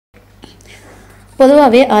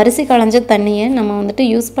பொதுவாகவே அரிசி களைஞ்ச தண்ணியை நம்ம வந்துட்டு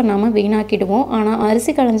யூஸ் பண்ணாமல் வீணாக்கிடுவோம். ஆனால்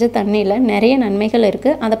அரிசி களைஞ்ச தண்ணியில் நிறைய நன்மைகள்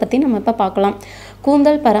இருக்குது. அதை பற்றி நம்ம இப்போ பார்க்கலாம்.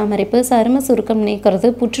 கூந்தல் பராமரிப்பு, சரும சுருக்கம் நீக்கிறது,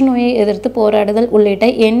 புற்றுநோயை எதிர்த்து போராடுதல் உள்ளிட்ட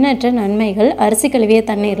எண்ணற்ற நன்மைகள் அரிசி கழுவிய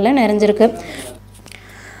தண்ணீரில் நிறைஞ்சிருக்கு.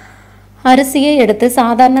 அரிசியை எடுத்து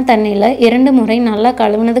சாதாரண தண்ணியில் 2 முறை நல்லா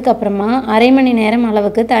கழுவுனதுக்கு அப்புறமா அரை மணி நேரம்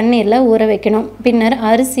அளவுக்கு தண்ணீரில் ஊற வைக்கணும். பின்னர்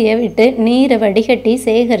அரிசியை விட்டு நீரை வடிகட்டி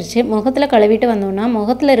சேகரித்து முகத்தில் கழுவிட்டு வந்தோம்னா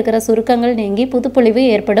முகத்தில் இருக்கிற சுருக்கங்கள் நீங்கி புதுப்பொலிவு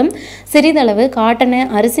ஏற்படும். சிறிதளவு காட்டனை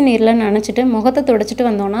அரிசி நீரில் நனைச்சிட்டு முகத்தை துடைச்சிட்டு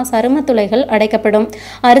வந்தோம்னா சரும துளைகள் அடைக்கப்படும்.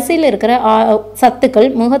 அரிசியில் இருக்கிற சத்துக்கள்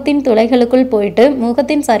முகத்தின் துளைகளுக்குள் போயிட்டு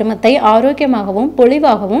முகத்தின் சருமத்தை ஆரோக்கியமாகவும்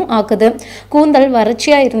பொலிவாகவும் ஆக்குது. கூந்தல்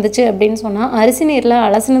வறட்சியாக இருந்துச்சு அப்படின்னு சொன்னால் அரிசி நீரில்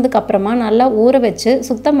அலசினதுக்கு அப்புறமா நல்லா ஊற வச்சு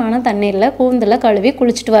சுத்தமான தண்ணீரில் கூந்தலை கழுவி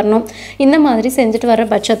குளிச்சுட்டு வரணும். இந்த மாதிரி செஞ்சுட்டு வர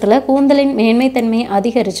பட்சத்தில் கூந்தலின் மேன்மைத்தன்மையை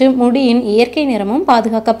அதிகரித்து முடியின் இயற்கை நிறமும்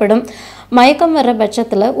பாதுகாக்கப்படும். மயக்கம் வர்ற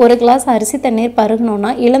பட்சத்தில் 1 கிளாஸ் அரிசி தண்ணீர்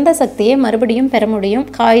பருகணும்னா இழந்த சக்தியை மறுபடியும் பெற முடியும்.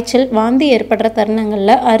 காய்ச்சல், வாந்தி ஏற்படுற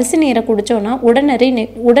தருணங்களில் அரிசி நீரை குடித்தோன்னா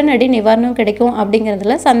உடனடி நிவாரணம் கிடைக்கும்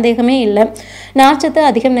அப்படிங்கிறதுல சந்தேகமே இல்லை. நார்ச்சத்து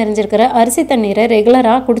அதிகம் நிறைஞ்சிருக்கிற அரிசி தண்ணீரை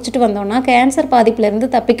ரெகுலராக குடிச்சிட்டு வந்தோம்னா கேன்சர் பாதிப்பிலிருந்து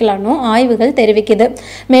தப்பிக்கலான்னு ஆய்வுகள் தெரிவிக்குது.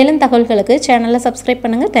 மேலும் தகவல்களுக்கு சேனலை சப்ஸ்கிரைப்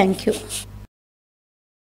பண்ணுங்கள். தேங்க்யூ.